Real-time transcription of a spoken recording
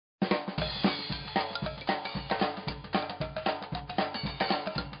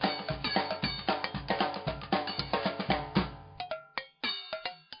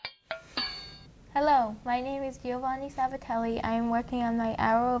Hello, my name is Giovanni Sabatelli. I am working on my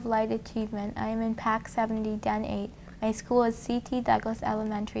Arrow of Light achievement. I am in Pack 70, Den 8. My school is C.T. Douglas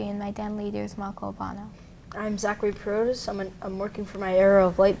Elementary and my Den leader is Marco Albano. I'm Zachary Perotis. I'm working for my Arrow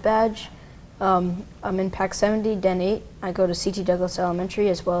of Light badge. I'm in Pack 70, Den 8. I go to C.T. Douglas Elementary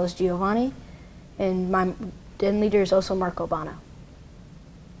as well as Giovanni. And my Den leader is also Marco Albano.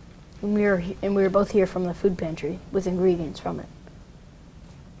 And we were both here from the food pantry with ingredients from it.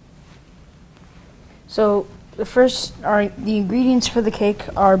 So the ingredients for the cake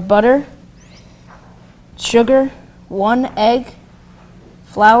are butter, sugar, 1 egg,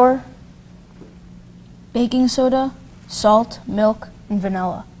 flour, baking soda, salt, milk, and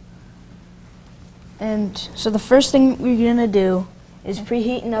vanilla. And so the first thing we're gonna do is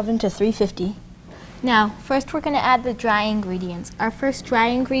preheat an oven to 350. Now, first we're going to add the dry ingredients. Our first dry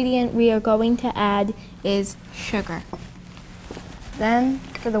ingredient we are going to add is sugar. Then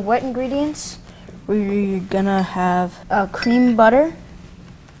for the wet ingredients, we're gonna have cream butter.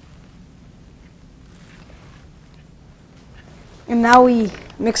 And now we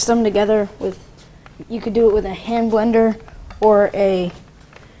mix them together with, you could do it with a hand blender or a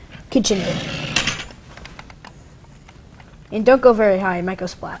KitchenAid. And don't go very high, it might go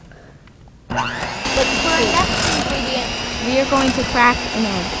splat. For our next ingredient, we are going to crack an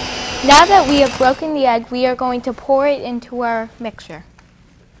egg. Now that we have broken the egg, we are going to pour it into our mixture.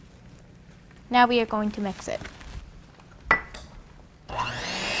 Now we are going to mix it. In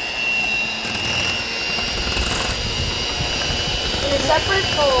a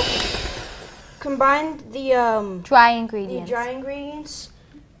separate bowl, combine the Dry ingredients.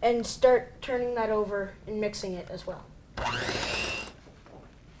 And start turning that over and mixing it as well.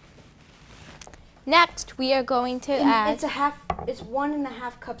 Next, we are going to add... It's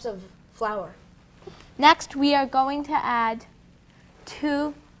 1.5 cups of flour. Next, we are going to add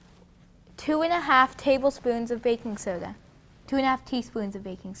 2.5 tablespoons of baking soda. 2.5 teaspoons of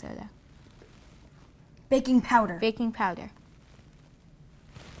baking soda. Baking powder. Baking powder.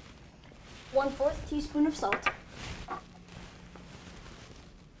 1/4 teaspoon of salt.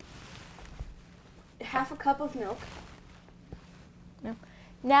 1/2 cup of milk. No.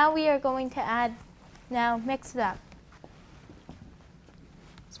 Now we are going to add, mix it up.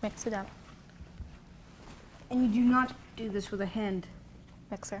 Let's mix it up. And you do not do this with a hand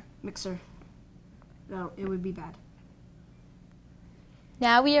Mixer. No, it would be bad.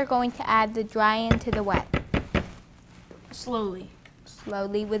 Now we are going to add the dry into the wet. Slowly.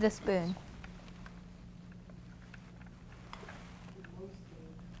 Slowly with a spoon.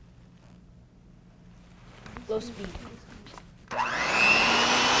 Low speed.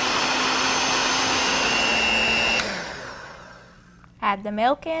 Add the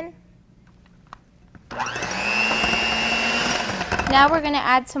milk in. Now we're going to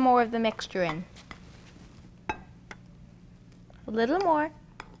add some more of the mixture in. A little more.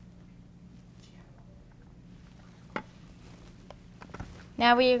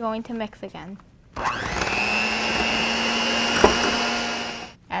 Now we are going to mix again.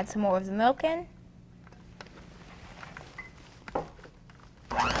 Add some more of the milk in.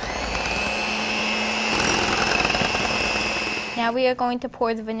 Now we are going to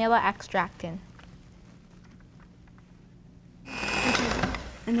pour the vanilla extract in.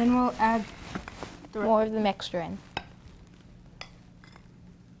 And then we'll add More of the mixture in.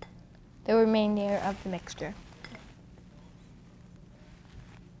 The remainder of the mixture.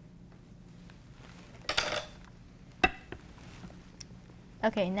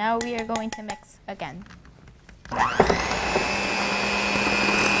 Okay, now we are going to mix again.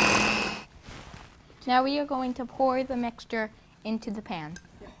 Now we are going to pour the mixture into the pan.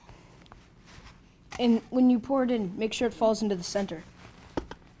 And when you pour it in, make sure it falls into the center.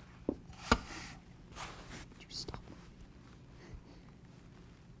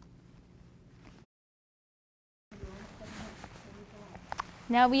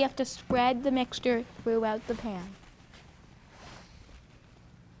 Now we have to spread the mixture throughout the pan.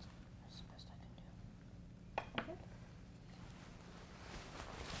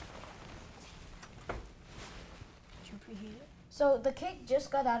 So the cake just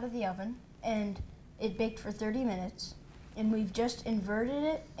got out of the oven and it baked for 30 minutes, and we've just inverted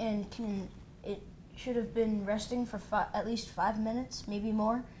it, and it should have been resting for at least 5 minutes, maybe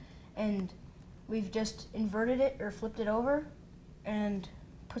more, and we've just inverted it or flipped it over and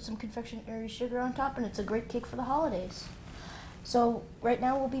put some confectionery sugar on top, and it's a great cake for the holidays. So right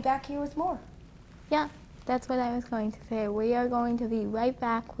now we'll be back here with more. Yeah, that's what I was going to say. We are going to be right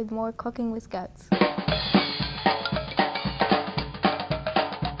back with more Cooking with Scouts.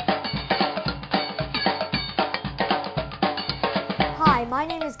 Hi, my my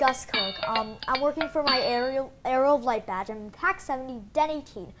name is Gus Cook. I'm working for my Aerial of Light badge. I'm in Pack 70, Den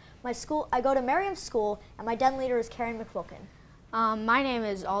 18. I go to Merriam School, and my den leader is Karen McWilkin. My name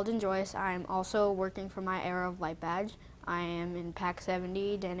is Alden Joyce. I'm also working for my Aerial of Light badge. I am in Pack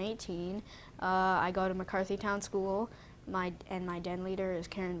 70, Den 18. I go to McCarthy Town School, and my den leader is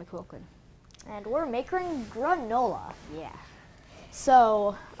Karen McWilkin. And we're making granola. Yeah.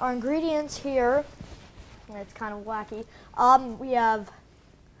 So our ingredients here, it's kind of wacky. We have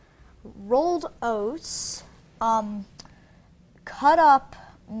rolled oats, cut up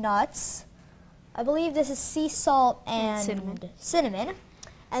nuts. I believe this is sea salt and cinnamon.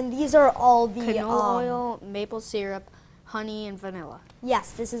 And these are all the canola oil, maple syrup, honey, and vanilla.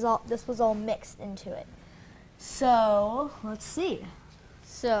 Yes, this was all mixed into it. So let's see.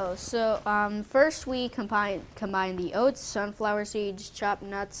 So first we combine the oats, sunflower seeds, chopped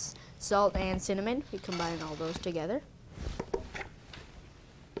nuts, salt, and cinnamon. We combine all those together.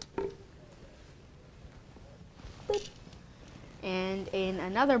 And in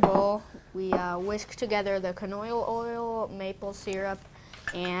another bowl, we whisk together the canola oil, maple syrup,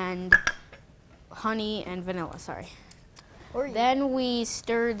 and honey and vanilla, Then we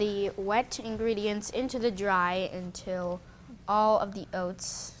stir the wet ingredients into the dry until all of the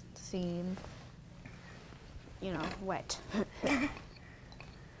oats seem, wet.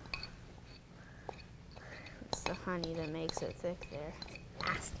 It's the honey that makes it thick there.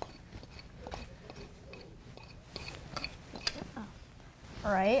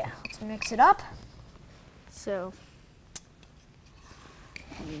 All right, let's mix it up. So,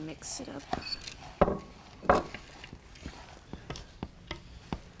 let me mix it up.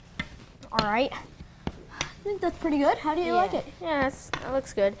 All right. I think that's pretty good. How do you like it? Yeah, that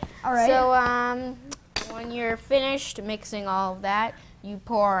looks good. All right. So, when you're finished mixing all of that, you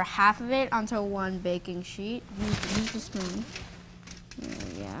pour half of it onto one baking sheet. Use the spoon.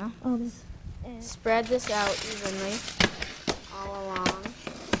 Yeah. Spread this out evenly all along.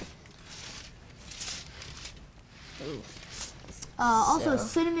 Also,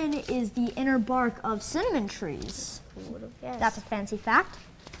 cinnamon is the inner bark of cinnamon trees. Who would have guessed? That's a fancy fact.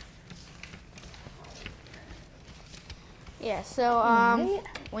 Yeah, so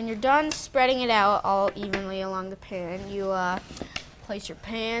when you're done spreading it out all evenly along the pan, you place your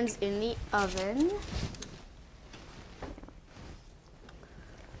pans in the oven.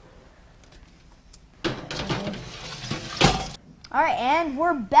 All right, and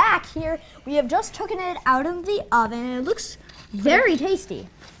we're back here. We have just taken it out of the oven, and it looks very tasty.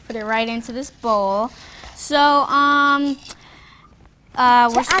 Put it right into this bowl. So, to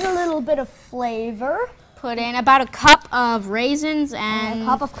add a little bit of flavor, put in about a cup of raisins and a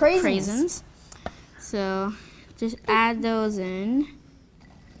cup of craisins. So, just add those in.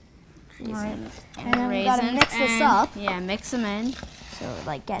 All right, and then we gotta mix this up. Yeah, mix them in. So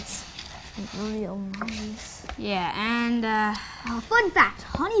it gets real nice. Yeah, and fun fact: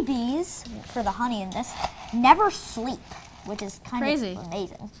 honeybees, for the honey in this, never sleep, which is kind crazy. of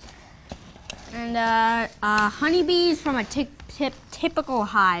amazing. And honeybees from a typical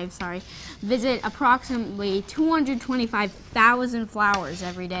hive, visit approximately 225,000 flowers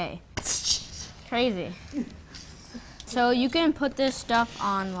every day. Crazy. So you can put this stuff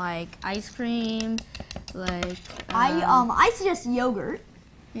on like ice cream, I suggest yogurt.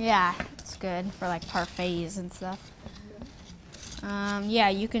 Yeah, it's good for like parfaits and stuff. Yeah,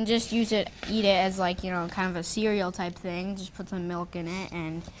 you can just eat it as kind of a cereal type thing. Just put some milk in it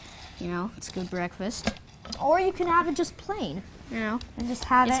and, it's good breakfast. Or you can have it just plain. And just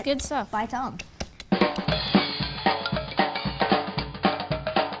have it's good stuff. By Tom.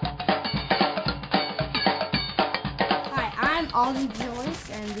 Hi, I'm Alden Joyce,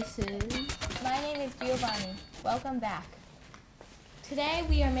 and this is... My name is Giovanni. Welcome back. Today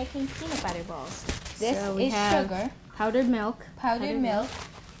we are making peanut butter balls. This is sugar, powdered milk,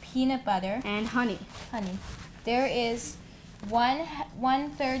 peanut butter, and honey. There is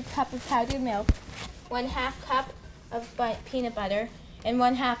 1/3 cup of powdered milk, 1/2 cup of peanut butter, and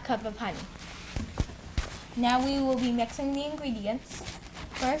 1/2 cup of honey. Now we will be mixing the ingredients.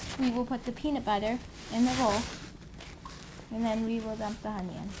 First, we will put the peanut butter in the bowl, and then we will dump the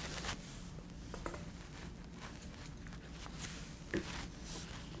honey in.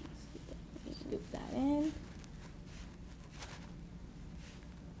 Scoop that in.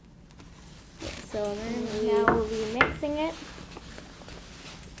 So then Now we'll be mixing it.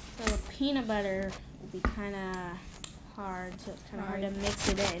 So peanut butter will be kind of hard, so it's kind of hard to mix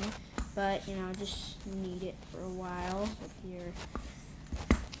it in. But, just knead it for a while with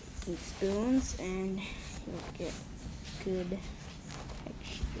some spoons, and you'll get good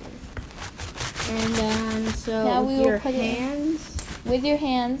texture. And then, so now with we will your put hands, with your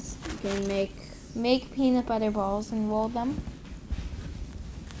hands, You can make peanut butter balls and roll them.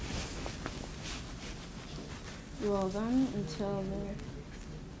 until they're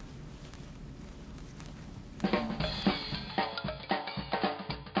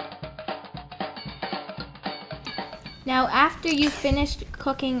Now, after you finished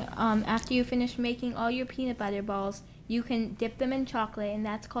cooking, after you finished making all your peanut butter balls, you can dip them in chocolate, and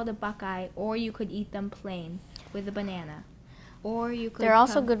that's called a buckeye, or you could eat them plain with a banana. Or you could. They're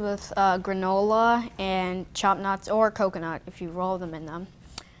also good with granola and chopped nuts or coconut if you roll them in them.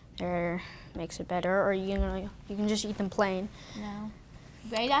 It makes it better, or you can just eat them plain. Now,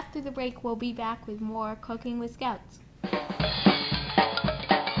 right after the break, we'll be back with more Cooking with Scouts.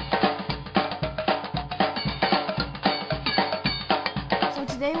 So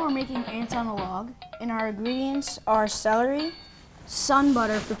today we're making ants on a log, and our ingredients are celery, sun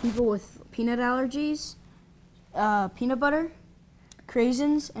butter for people with peanut allergies, peanut butter,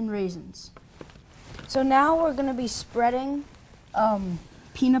 craisins, and raisins. So now we're going to be spreading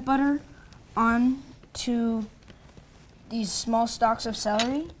peanut butter onto these small stalks of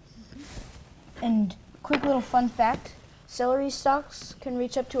celery. And quick little fun fact, celery stalks can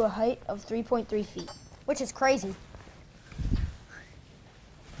reach up to a height of 3.3 feet. Which is crazy.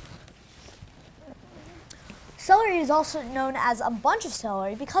 Celery is also known as a bunch of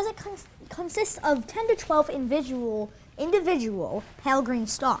celery because it consists of 10 to 12 individual pale green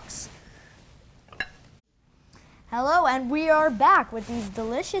stalks. Hello, and we are back with these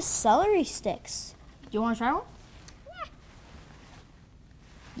delicious celery sticks. Do you want to try one?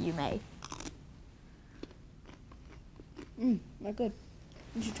 You may. Not good.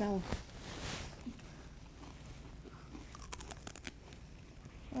 You should try one.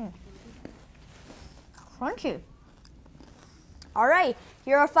 Crunchy. All right,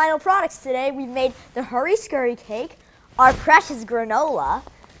 here are our final products today. We've made the Hurry Scurry cake, our precious granola,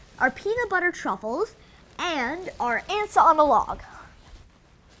 our peanut butter truffles, and our ants on a log.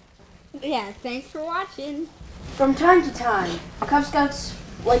 Yeah, thanks for watching. From time to time, Cub Scouts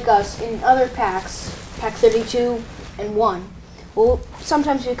like us in other packs, Pack 32 and 1, will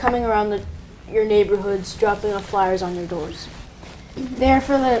sometimes be coming around your neighborhoods dropping off flyers on your doors. They're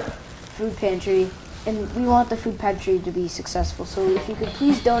for the food pantry, and we want the food pantry to be successful, so if you could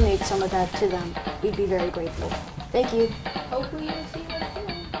please donate some of that to them, we'd be very grateful. Thank you. Hopefully you'll see